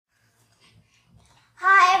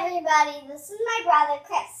everybody. This is my brother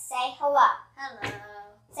Chris. Say hello. Hello.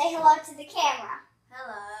 Say hello to the camera.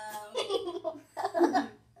 Hello.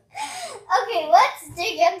 Okay, let's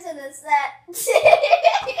dig into the set. Let's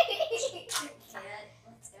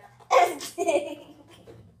go.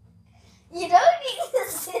 You don't need the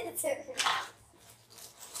scissors.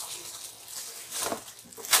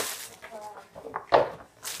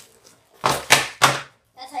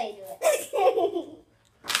 That's how you do it.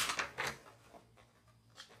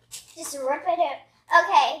 Just rip it out.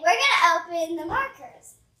 Okay, we're gonna open the markers.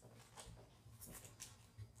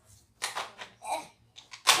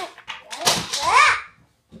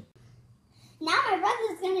 Now my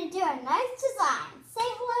brother's gonna do a nice design. Say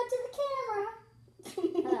hello to the camera.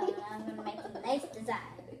 Hello, now I'm gonna make a nice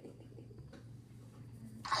design.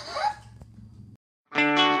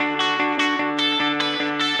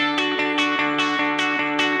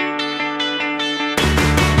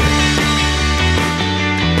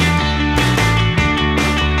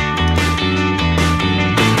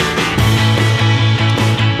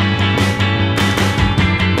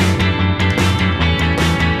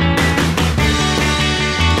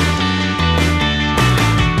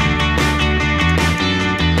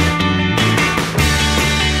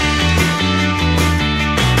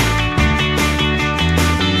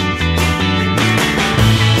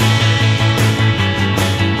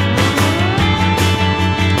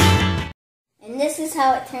 This is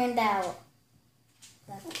how it turned out.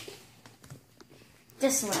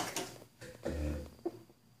 Just look.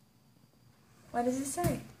 What does it say?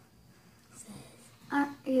 It says,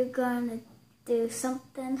 aren't you gonna do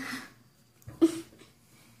something?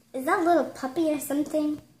 Is that a little puppy or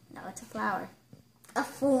something? No, it's a flower. A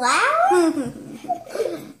flower?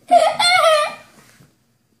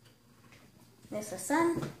 There's a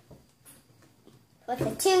sun With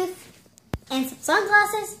a tooth and some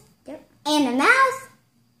sunglasses. Yep. And a mouth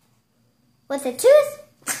with a tooth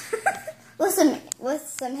with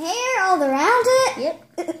some hair all around it. Yep.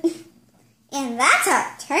 And that's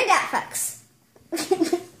how it turned out, folks.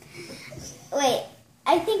 Wait,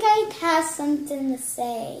 I think I have something to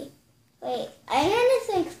say. Wait, I'm gonna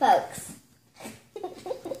think, folks.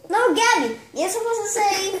 No, Gabby, you're supposed to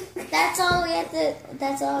say that's all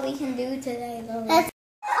we can do today, Lily. I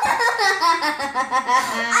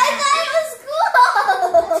thought it was cool.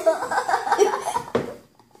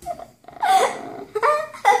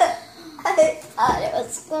 I thought it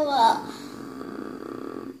was cool.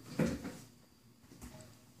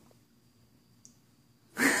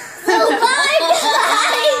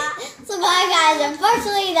 So bye guys.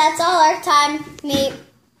 Unfortunately, that's all our time.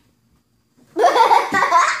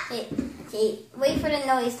 Hey, wait for the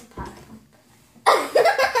noise to pop.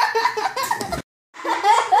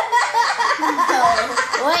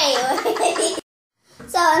 Wait.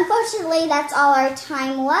 So unfortunately, that's all our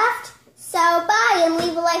time left. So bye, and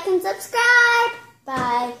leave a like and subscribe.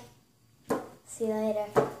 Bye. See you later.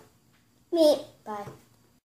 Meet. Bye.